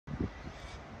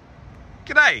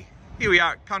G'day, here we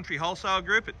are at Country Wholesale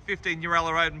Group at 15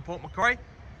 Uralla Road in Port Macquarie.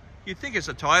 You'd think it's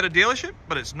a Toyota dealership,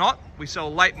 but it's not. We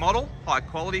sell late model, high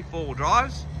quality four-wheel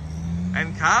drives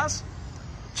and cars.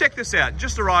 Check this out,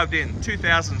 just arrived in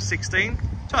 2016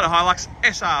 Toyota Hilux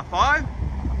SR5,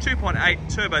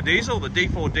 2.8 turbo diesel, the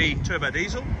D4D turbo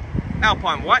diesel,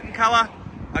 Alpine white in colour,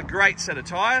 a great set of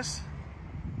tyres,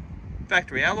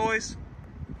 factory alloys,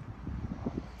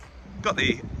 got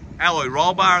the alloy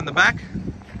roll bar in the back.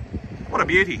 What a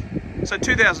beauty. So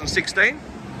 2016,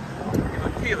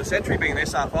 keyless entry being an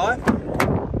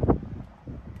SR5.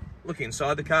 Look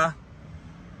inside the car,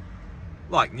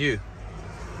 like new.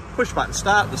 Push button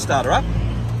start, the starter up.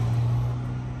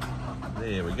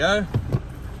 There we go.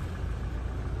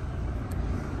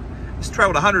 It's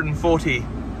travelled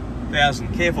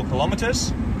 140,000 careful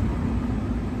kilometres.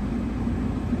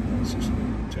 Let's just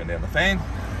turn down the fan.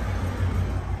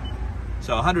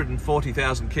 So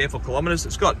 140,000 careful kilometres.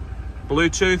 It's got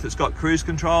Bluetooth, it's got cruise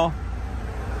control,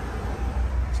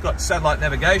 it's got satellite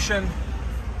navigation,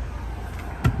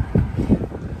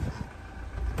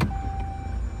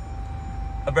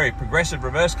 a very progressive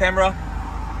reverse camera.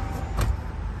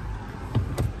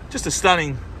 Just a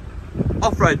stunning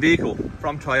off-road vehicle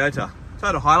from Toyota.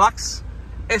 Toyota Hilux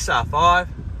SR5,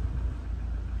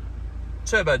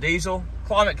 turbo diesel,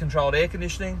 climate controlled air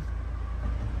conditioning,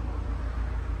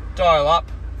 dial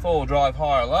up, four-wheel drive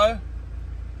high or low.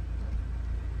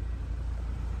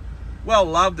 Well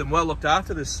loved and well looked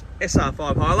after. This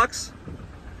SR5 Hilux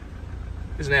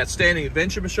is an outstanding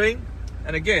adventure machine,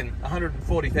 and again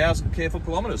 140,000 careful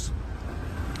kilometres.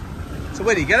 So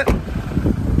where do you get it?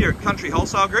 Here at Country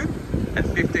Wholesale Group at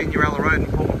 15 Uralla Road in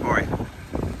Port Macquarie.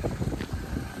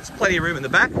 There's plenty of room in the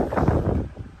back for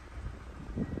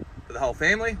the whole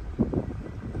family.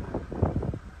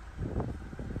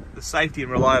 The safety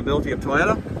and reliability of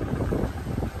Toyota.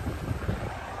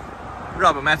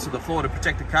 Rubber mats on the floor to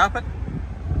protect the carpet.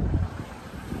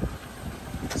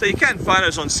 So you can phone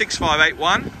us on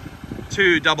 6581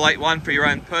 2881 for your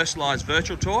own personalised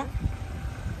virtual tour.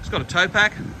 It's got a tow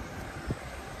pack.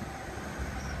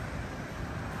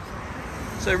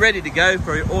 So ready to go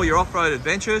for all your off-road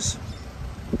adventures.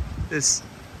 This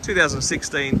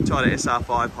 2016 Toyota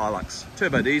SR5 Hilux,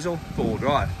 turbo diesel, four-wheel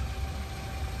drive.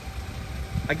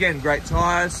 Again, great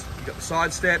tyres, you've got the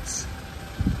side steps.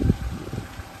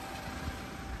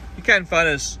 You can phone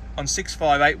us on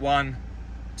 6581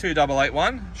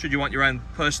 2881 should you want your own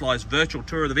personalised virtual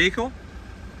tour of the vehicle.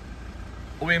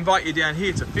 Or we invite you down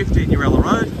here to 15 Uralla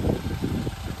Road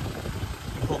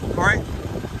in Port Macquarie,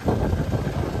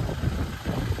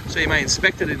 so you may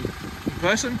inspect it in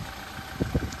person.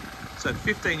 So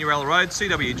 15 Uralla Road,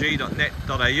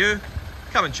 cwg.net.au.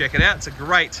 Come and check it out. It's a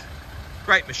great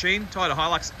machine. Toyota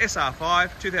Hilux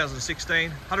SR5 2016,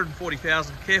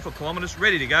 140,000 careful kilometres,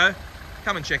 ready to go.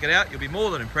 Come and check it out. You'll be more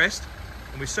than impressed,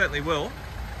 and we certainly will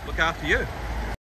look after you.